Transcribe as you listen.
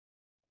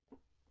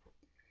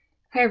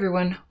Hi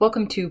everyone,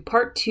 welcome to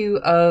part 2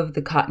 of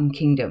the Cotton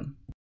Kingdom.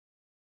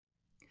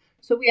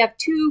 So we have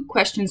two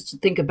questions to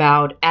think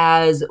about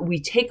as we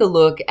take a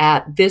look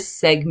at this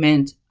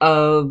segment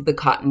of the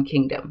Cotton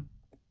Kingdom.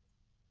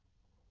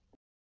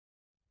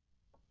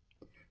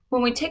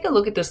 When we take a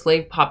look at the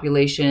slave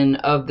population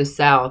of the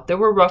South, there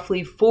were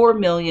roughly 4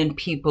 million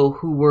people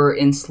who were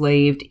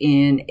enslaved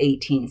in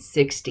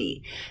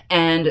 1860,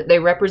 and they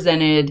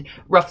represented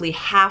roughly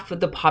half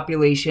of the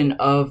population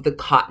of the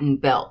Cotton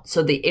Belt.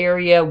 So the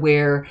area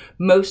where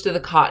most of the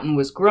cotton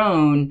was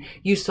grown,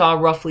 you saw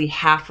roughly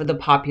half of the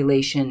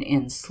population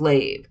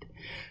enslaved.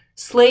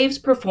 Slaves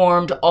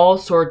performed all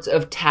sorts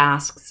of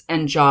tasks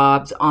and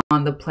jobs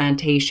on the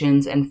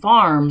plantations and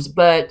farms,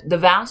 but the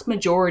vast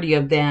majority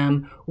of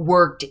them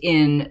worked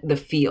in the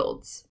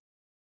fields.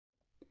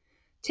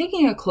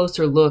 Taking a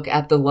closer look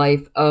at the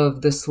life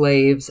of the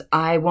slaves,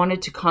 I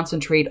wanted to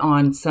concentrate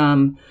on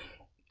some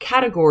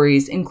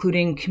categories,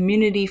 including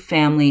community,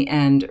 family,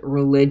 and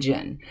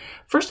religion.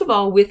 First of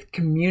all, with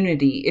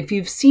community, if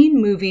you've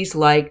seen movies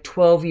like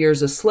 12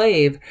 Years a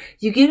Slave,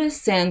 you get a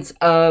sense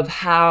of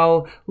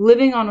how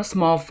living on a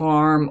small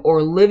farm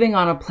or living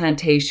on a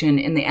plantation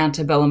in the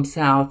antebellum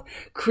South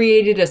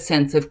created a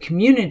sense of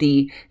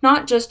community,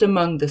 not just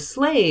among the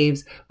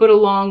slaves, but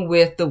along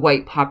with the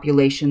white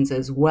populations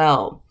as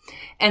well.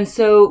 And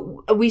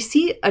so we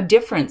see a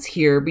difference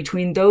here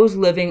between those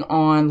living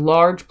on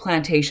large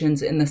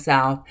plantations in the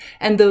South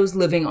and those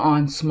living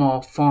on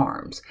small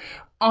farms.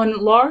 On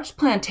large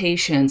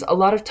plantations, a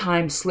lot of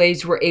times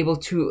slaves were able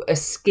to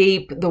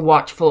escape the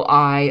watchful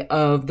eye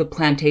of the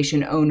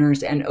plantation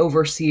owners and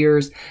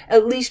overseers,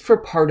 at least for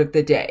part of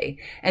the day.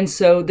 And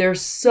so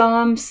there's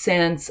some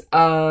sense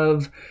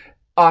of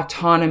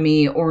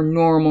autonomy or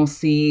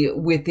normalcy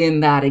within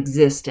that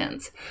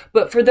existence.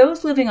 But for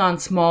those living on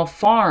small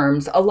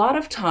farms, a lot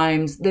of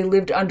times they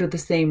lived under the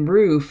same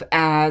roof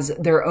as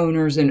their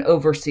owners and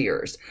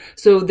overseers.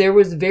 So there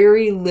was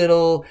very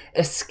little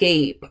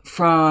escape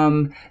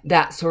from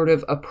that sort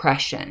of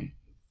oppression.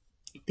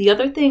 The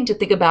other thing to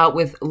think about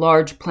with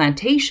large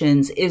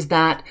plantations is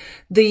that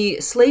the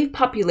slave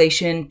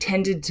population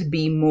tended to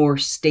be more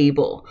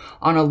stable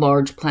on a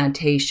large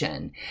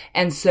plantation.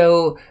 And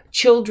so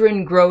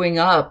children growing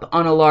up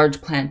on a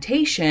large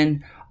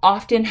plantation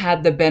often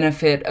had the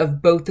benefit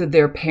of both of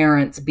their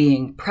parents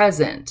being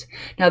present.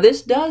 Now,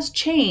 this does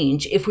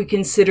change if we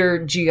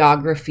consider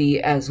geography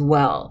as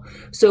well.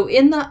 So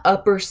in the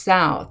Upper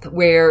South,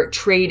 where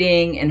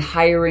trading and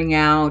hiring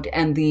out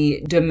and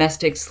the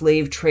domestic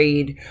slave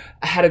trade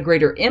had a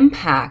greater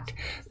impact,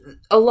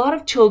 a lot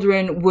of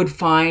children would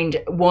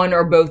find one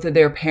or both of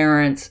their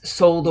parents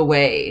sold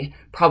away,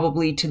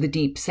 probably to the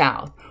Deep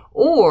South,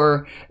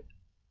 or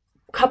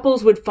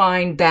couples would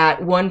find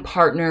that one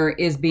partner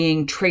is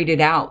being traded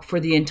out for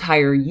the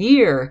entire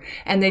year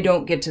and they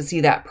don't get to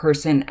see that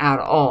person at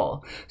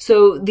all.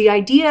 So the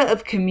idea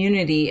of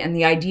community and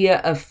the idea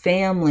of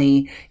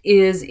family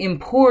is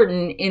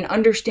important in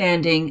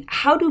understanding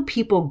how do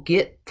people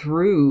get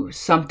through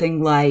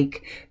something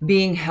like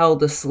being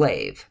held a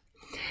slave.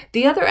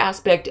 The other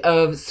aspect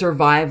of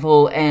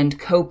survival and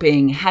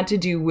coping had to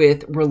do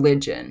with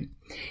religion.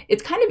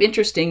 It's kind of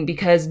interesting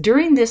because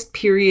during this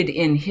period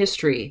in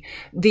history,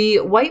 the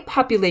white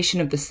population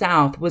of the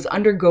South was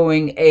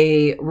undergoing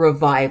a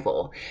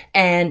revival,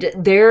 and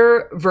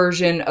their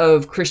version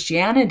of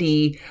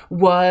Christianity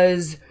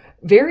was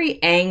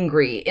very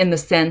angry in the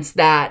sense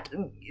that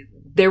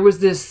there was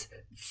this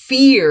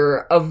fear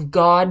of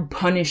God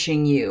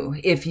punishing you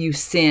if you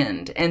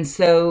sinned. And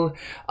so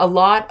a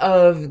lot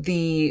of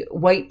the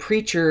white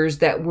preachers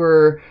that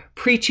were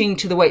preaching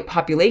to the white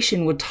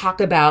population would talk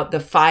about the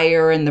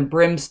fire and the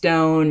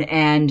brimstone,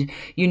 and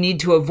you need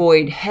to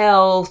avoid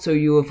hell, so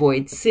you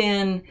avoid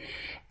sin.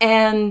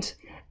 And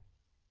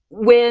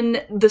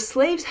when the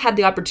slaves had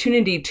the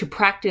opportunity to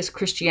practice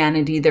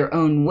Christianity their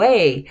own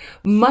way,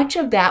 much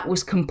of that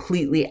was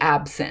completely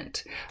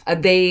absent.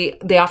 They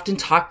often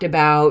talked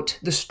about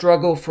the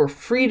struggle for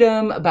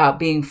freedom, about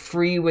being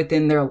free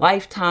within their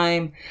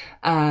lifetime.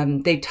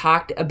 They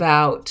talked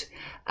about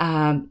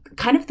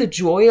kind of the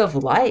joy of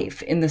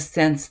life in the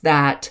sense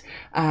that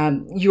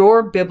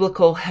your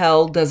biblical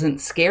hell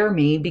doesn't scare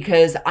me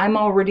because I'm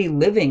already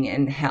living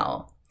in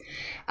hell.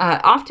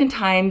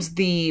 Oftentimes,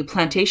 the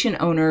plantation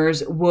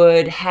owners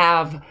would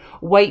have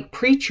white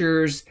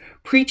preachers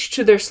preach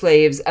to their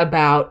slaves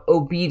about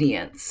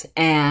obedience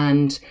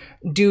and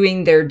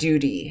doing their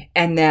duty,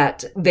 and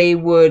that they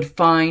would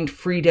find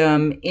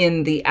freedom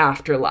in the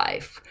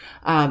afterlife.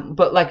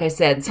 But like I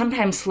said,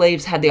 sometimes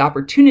slaves had the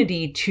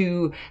opportunity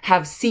to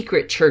have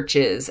secret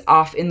churches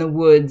off in the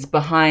woods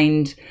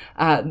behind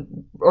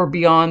or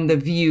beyond the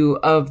view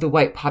of the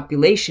white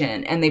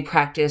population, and they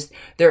practiced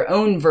their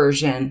own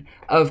version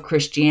of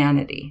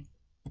Christianity.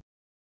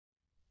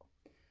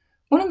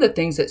 One of the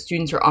things that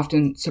students are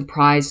often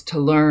surprised to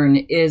learn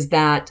is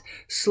that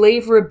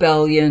slave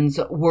rebellions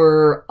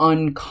were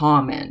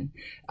uncommon.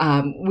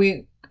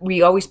 We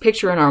we always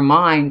picture in our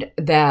mind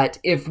that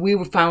if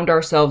we found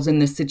ourselves in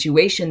this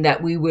situation,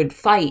 that we would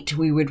fight,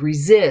 we would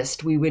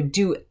resist, we would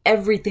do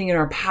everything in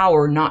our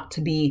power not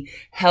to be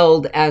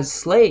held as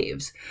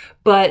slaves.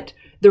 But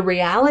the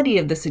reality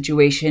of the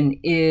situation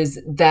is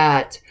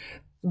that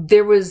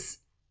there was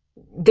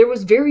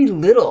very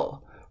little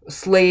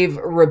slave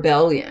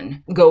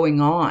rebellion going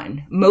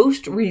on.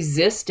 Most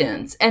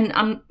resistance, and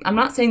I'm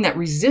not saying that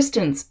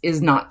resistance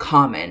is not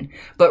common,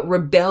 but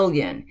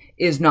rebellion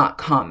is not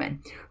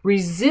common.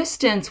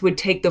 Resistance would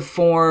take the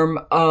form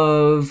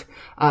of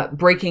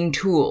breaking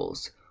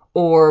tools,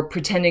 or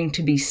pretending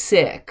to be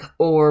sick,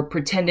 or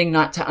pretending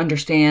not to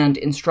understand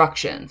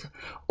instructions,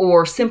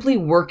 or simply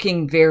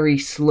working very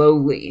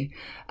slowly.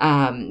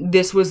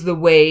 This was the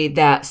way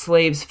that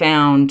slaves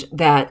found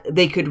that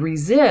they could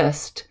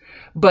resist,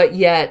 but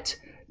yet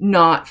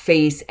not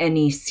face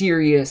any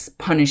serious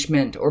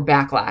punishment or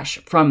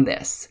backlash from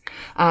this.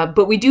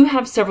 But we do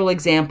have several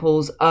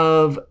examples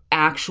of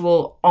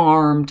actual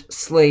armed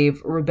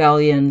slave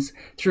rebellions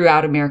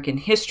throughout American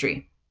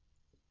history.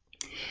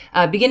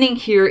 Beginning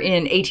here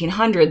in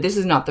 1800, this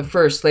is not the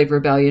first slave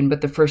rebellion,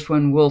 but the first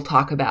one we'll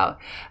talk about.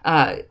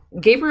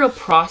 Gabriel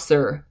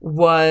Prosser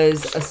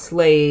was a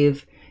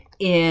slave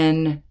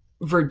in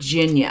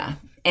Virginia.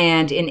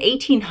 And in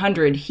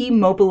 1800, he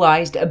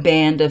mobilized a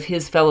band of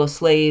his fellow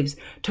slaves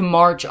to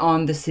march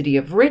on the city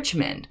of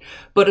Richmond.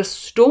 But a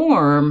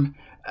storm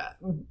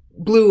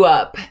blew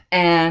up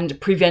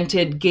and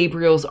prevented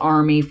Gabriel's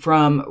army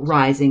from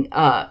rising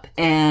up.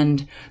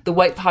 And the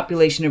white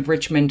population of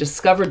Richmond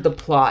discovered the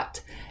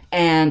plot,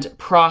 and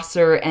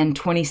Prosser and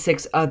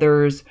 26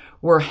 others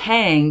were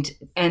hanged,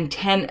 and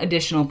 10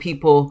 additional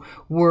people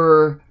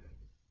were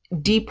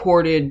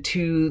deported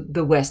to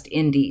the West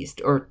Indies,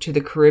 or to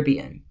the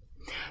Caribbean.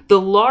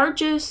 The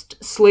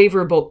largest slave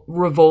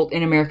revolt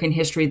in American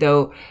history,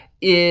 though,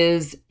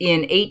 is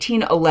in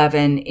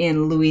 1811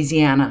 in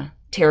Louisiana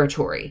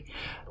Territory.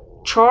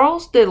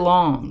 Charles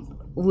DeLong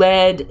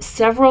led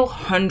several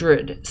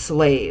hundred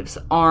slaves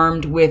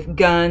armed with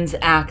guns,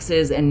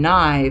 axes, and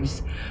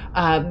knives.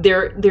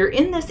 They're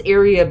in this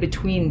area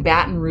between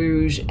Baton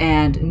Rouge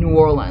and New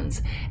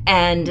Orleans,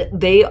 and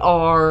they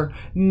are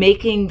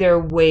making their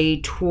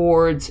way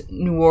towards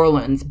New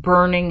Orleans,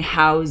 burning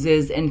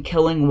houses and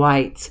killing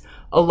whites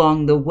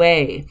along the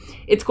way.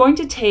 It's going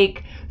to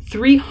take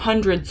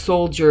 300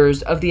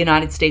 soldiers of the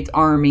United States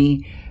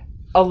Army,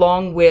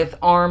 along with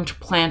armed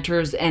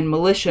planters and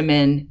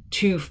militiamen,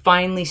 to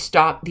finally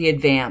stop the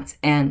advance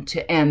and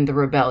to end the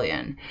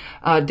rebellion.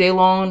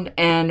 DeLong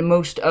and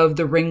most of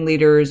the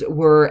ringleaders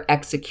were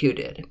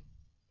executed.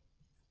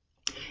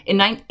 In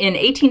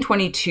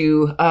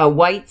 1822,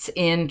 whites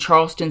in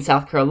Charleston,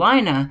 South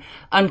Carolina,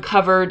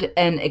 uncovered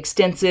an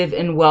extensive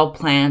and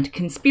well-planned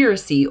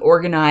conspiracy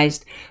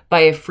organized by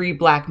a free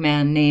black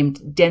man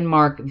named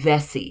Denmark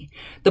Vesey.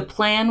 The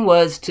plan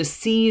was to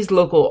seize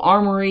local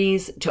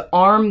armories, to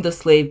arm the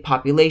slave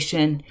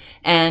population,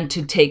 and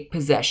to take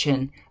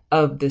possession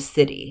of the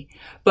city.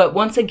 But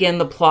once again,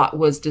 the plot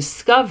was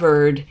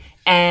discovered,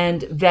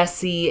 and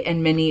Vesey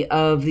and many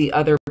of the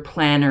other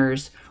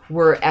planners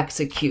were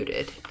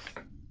executed.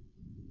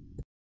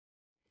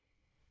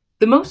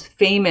 The most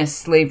famous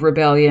slave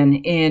rebellion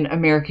in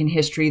American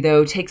history,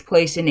 though, takes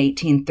place in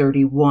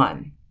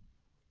 1831.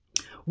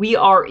 We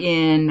are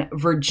in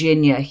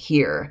Virginia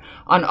here.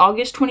 On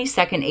August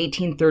 22nd,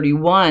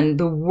 1831,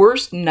 the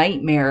worst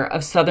nightmare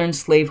of Southern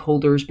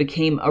slaveholders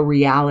became a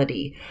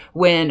reality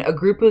when a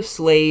group of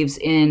slaves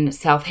in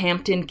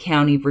Southampton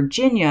County,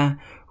 Virginia,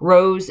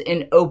 rose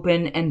in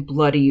open and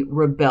bloody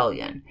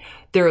rebellion.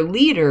 Their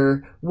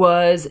leader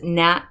was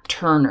Nat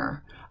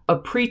Turner, a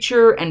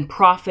preacher and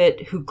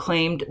prophet who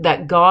claimed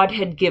that God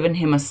had given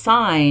him a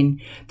sign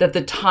that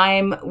the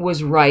time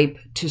was ripe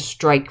to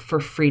strike for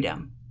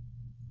freedom.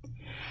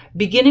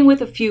 Beginning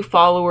with a few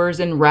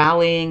followers and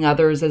rallying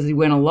others as he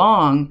went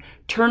along,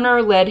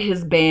 Turner led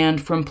his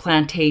band from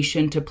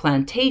plantation to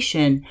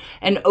plantation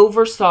and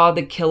oversaw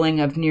the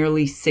killing of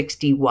nearly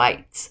 60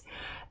 whites.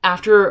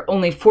 After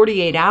only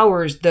 48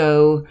 hours,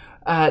 though,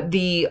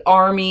 the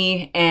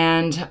army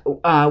and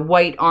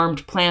white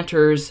armed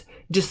planters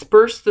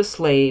dispersed the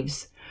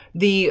slaves.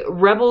 The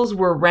rebels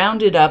were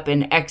rounded up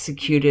and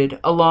executed,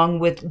 along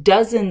with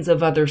dozens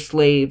of other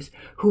slaves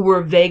who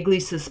were vaguely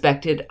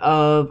suspected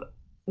of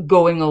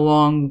going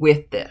along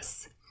with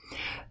this.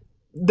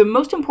 The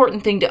most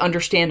important thing to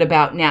understand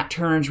about Nat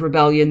Turner's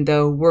rebellion,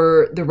 though,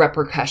 were the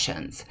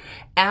repercussions.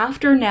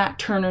 After Nat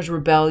Turner's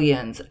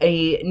rebellions,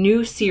 a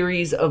new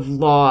series of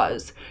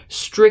laws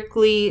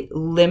strictly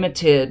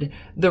limited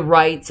the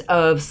rights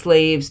of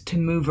slaves to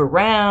move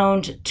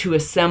around, to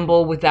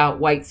assemble without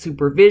white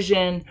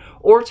supervision,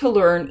 or to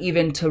learn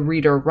even to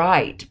read or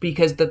write,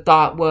 because the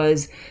thought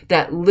was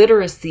that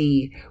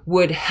literacy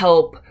would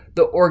help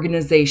the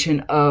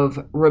organization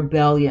of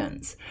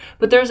rebellions.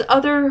 But there's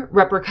other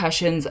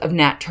repercussions of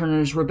Nat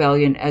Turner's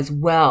rebellion as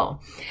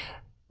well.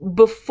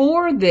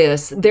 Before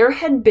this, there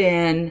had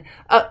been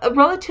a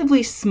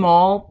relatively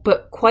small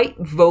but quite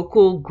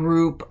vocal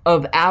group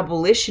of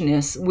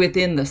abolitionists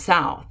within the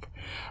South.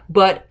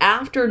 But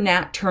after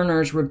Nat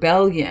Turner's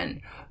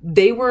rebellion,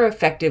 they were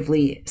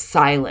effectively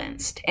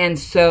silenced. And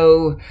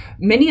so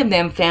many of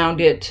them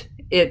found it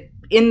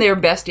in their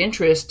best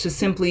interest to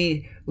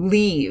simply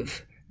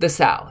leave the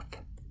South.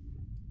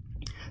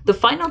 The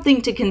final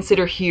thing to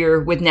consider here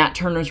with Nat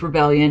Turner's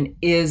rebellion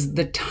is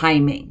the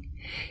timing.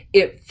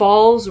 It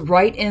falls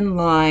right in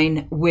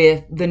line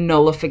with the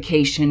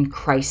nullification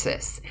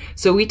crisis.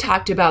 So we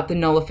talked about the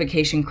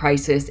nullification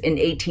crisis in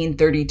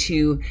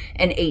 1832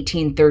 and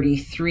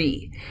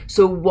 1833.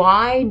 So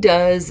why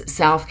does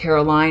South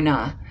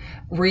Carolina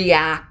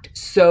react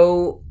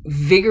so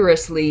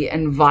vigorously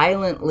and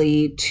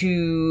violently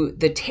to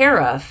the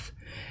tariff?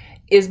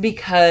 Is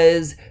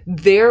because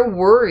they're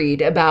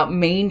worried about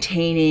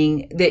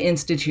maintaining the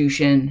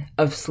institution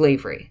of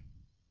slavery.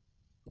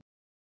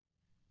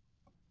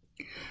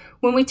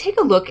 When we take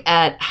a look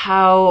at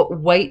how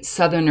white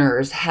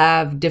Southerners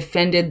have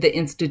defended the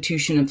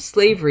institution of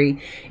slavery,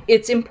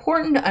 it's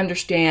important to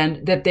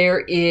understand that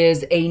there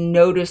is a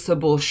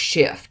noticeable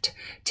shift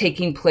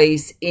taking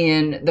place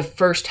in the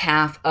first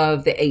half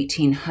of the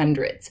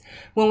 1800s.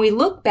 When we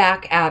look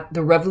back at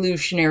the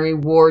Revolutionary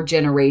War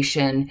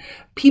generation,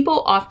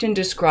 people often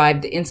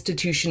describe the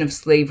institution of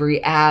slavery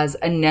as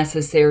a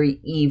necessary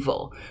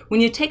evil. When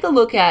you take a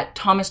look at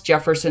Thomas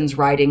Jefferson's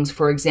writings,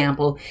 for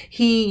example,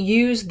 he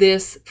used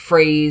this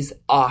phrase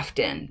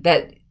often,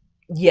 that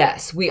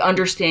yes, we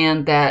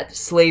understand that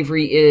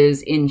slavery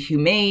is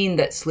inhumane,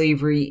 that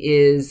slavery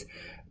is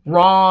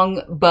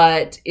wrong,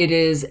 but it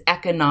is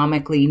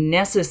economically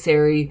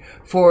necessary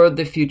for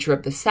the future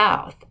of the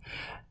South.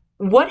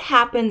 What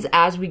happens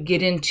as we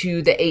get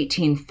into the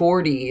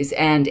 1840s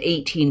and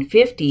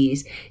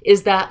 1850s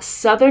is that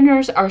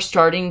Southerners are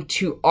starting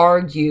to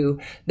argue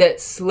that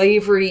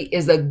slavery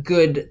is a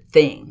good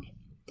thing.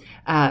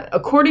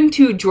 According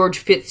to George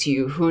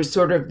Fitzhugh, who is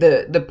sort of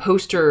the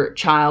poster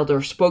child or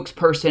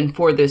spokesperson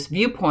for this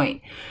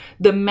viewpoint,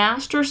 the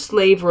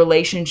master-slave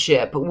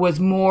relationship was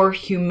more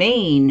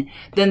humane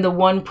than the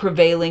one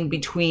prevailing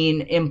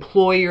between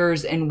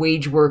employers and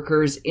wage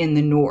workers in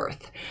the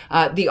North.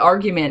 The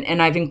argument,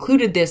 and I've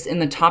included this in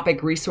the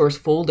topic resource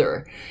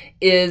folder,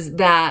 is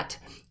that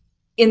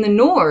in the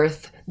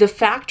North, the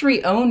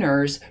factory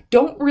owners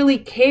don't really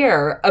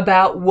care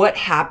about what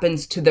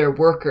happens to their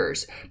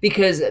workers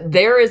because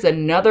there is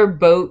another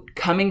boat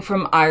coming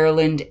from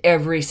Ireland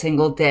every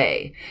single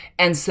day.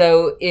 And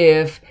so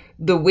if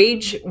the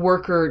wage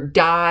worker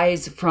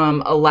dies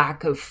from a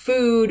lack of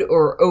food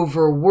or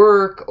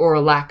overwork or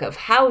a lack of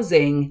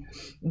housing,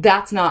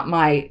 that's not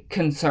my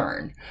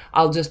concern.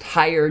 I'll just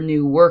hire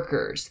new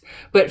workers.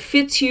 But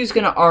Fitzhugh's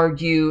going to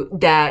argue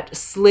that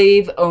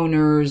slave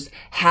owners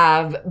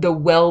have the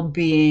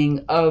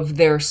well-being of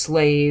their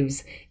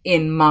slaves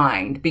in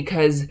mind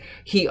because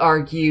he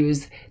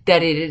argues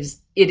that it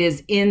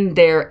is in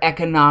their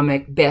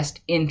economic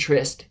best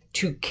interest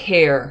to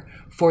care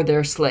for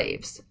their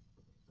slaves.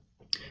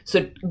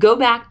 So go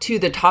back to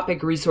the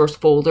topic resource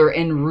folder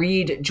and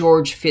read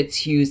George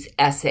Fitzhugh's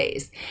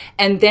essays,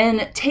 and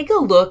then take a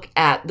look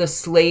at the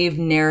slave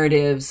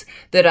narratives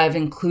that I've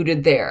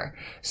included there.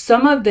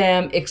 Some of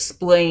them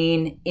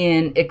explain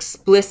in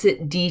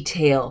explicit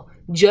detail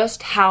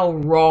just how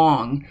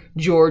wrong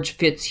George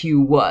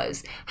Fitzhugh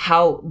was,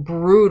 how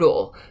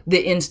brutal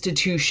the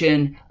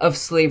institution of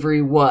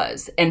slavery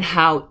was, and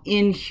how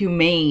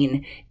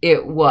inhumane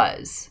it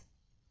was.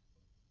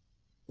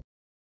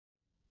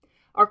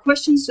 Our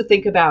questions to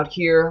think about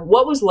here: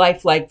 what was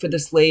life like for the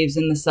slaves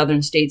in the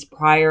southern states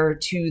prior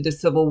to the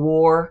Civil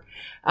War?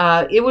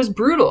 It was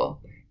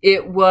brutal.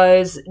 It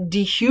was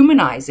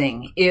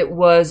dehumanizing. It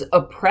was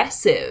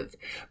oppressive.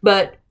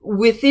 But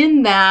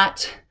within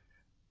that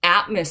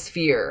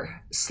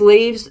atmosphere,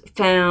 slaves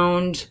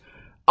found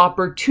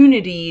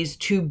opportunities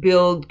to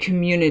build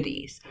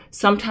communities.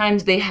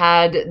 Sometimes they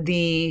had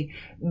the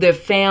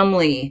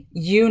family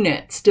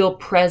unit still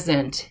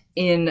present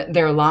in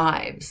their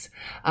lives.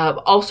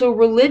 Also,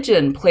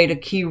 religion played a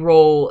key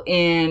role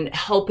in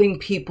helping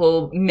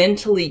people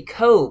mentally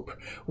cope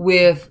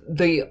with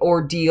the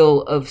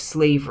ordeal of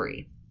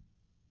slavery.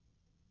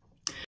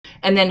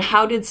 And then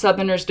how did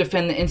Southerners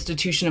defend the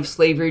institution of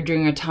slavery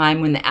during a time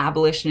when the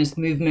abolitionist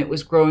movement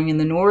was growing in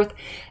the North?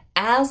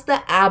 As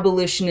the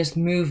abolitionist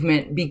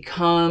movement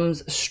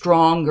becomes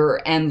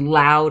stronger and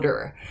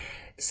louder,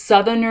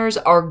 Southerners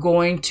are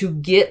going to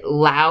get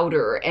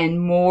louder and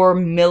more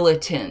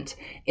militant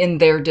in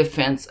their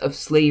defense of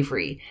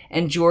slavery.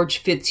 And George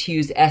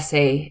Fitzhugh's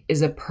essay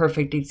is a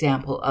perfect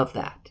example of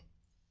that.